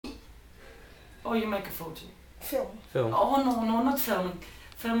Or you make a photo? Film. Oh no, not filming.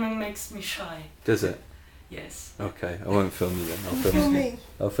 Filming makes me shy. Does it? Yes. Okay, I won't film you then. Film me.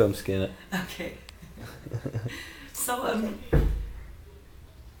 I'll film Skinner. Okay. So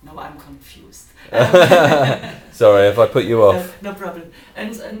no, I'm confused. Sorry if I put you off. No problem.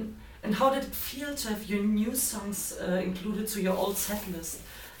 And how did it feel to have your new songs included to your old set list?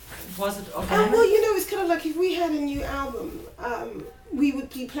 Was it organic? Well, you know, it's kind of like if we had a new album, we would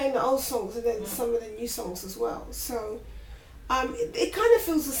be playing the old songs and then some of the new songs as well. So it kind of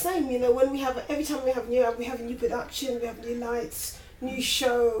feels the same, you know, when we have, every time we have a new album, we have a new production, we have new lights, new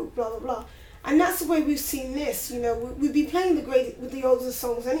show, blah, blah, blah. And that's the way we've seen this, you know, we've been playing with the older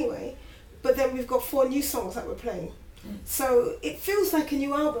songs anyway, but then we've got 4 new songs that we're playing. So it feels like a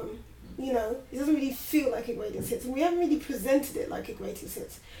new album, you know, it doesn't really feel like a greatest hits, and we haven't really presented it like a greatest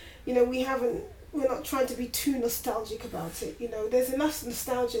hits. You know, we're not trying to be too nostalgic about it, you know, there's enough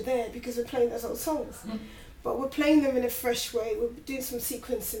nostalgia there because we're playing those old songs. But we're playing them in a fresh way. We're doing some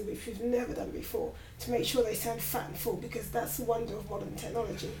sequencing which we've never done before to make sure they sound fat and full, because that's the wonder of modern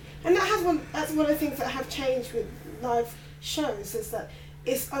technology. And that's one of the things that have changed with live shows, is that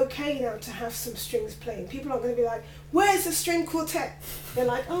it's okay now to have some strings playing. People aren't going to be like, where's the string quartet? They're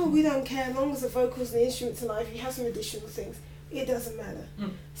like, oh, we don't care, as long as the vocals and the instruments are live, if you have some additional things, it doesn't matter.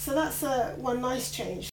 So that's one nice change.